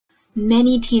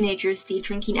Many teenagers see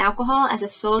drinking alcohol as a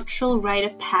social rite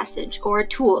of passage or a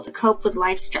tool to cope with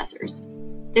life stressors.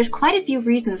 There's quite a few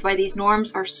reasons why these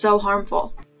norms are so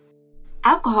harmful.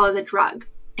 Alcohol is a drug,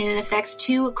 and it affects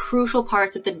two crucial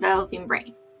parts of the developing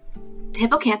brain: the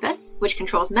hippocampus, which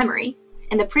controls memory,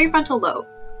 and the prefrontal lobe,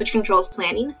 which controls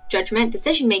planning, judgment,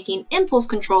 decision-making, impulse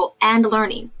control, and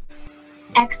learning.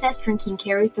 Excess drinking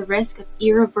carries the risk of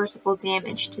irreversible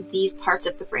damage to these parts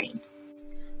of the brain.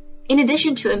 In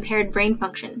addition to impaired brain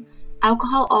function,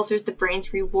 alcohol alters the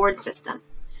brain's reward system.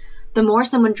 The more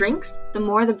someone drinks, the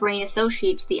more the brain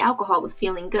associates the alcohol with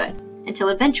feeling good, until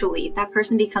eventually that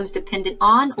person becomes dependent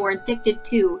on or addicted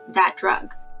to that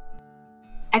drug.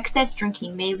 Excess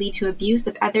drinking may lead to abuse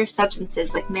of other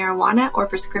substances like marijuana or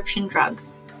prescription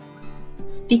drugs.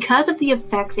 Because of the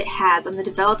effects it has on the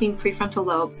developing prefrontal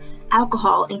lobe,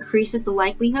 alcohol increases the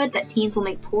likelihood that teens will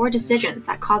make poor decisions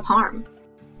that cause harm.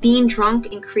 Being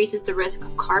drunk increases the risk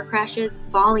of car crashes,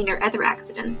 falling or other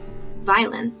accidents,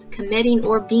 violence, committing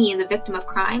or being the victim of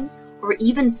crimes, or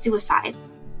even suicide.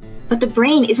 But the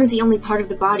brain isn't the only part of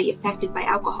the body affected by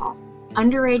alcohol.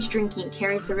 Underage drinking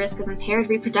carries the risk of impaired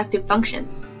reproductive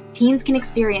functions. Teens can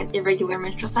experience irregular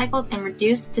menstrual cycles and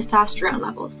reduced testosterone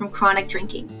levels from chronic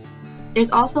drinking. There's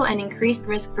also an increased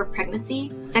risk for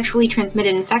pregnancy, sexually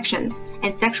transmitted infections,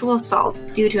 and sexual assault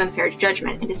due to impaired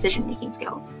judgment and decision-making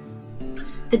skills.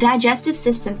 The digestive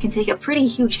system can take a pretty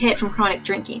huge hit from chronic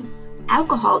drinking.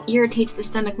 Alcohol irritates the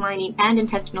stomach lining and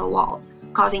intestinal walls,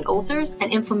 causing ulcers and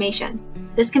inflammation.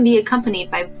 This can be accompanied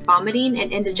by vomiting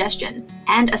and indigestion,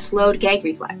 and a slowed gag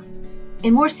reflex.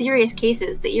 In more serious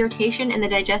cases, the irritation in the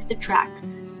digestive tract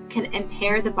can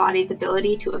impair the body's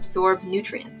ability to absorb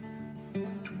nutrients.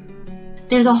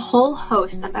 There's a whole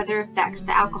host of other effects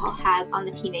that alcohol has on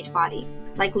the teenage body,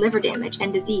 like liver damage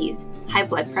and disease, high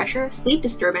blood pressure, sleep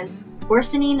disturbance,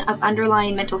 worsening of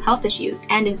underlying mental health issues,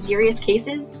 and in serious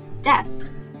cases, death.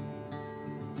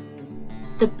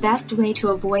 The best way to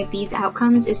avoid these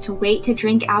outcomes is to wait to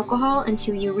drink alcohol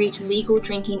until you reach legal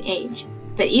drinking age.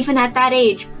 But even at that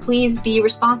age, please be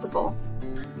responsible.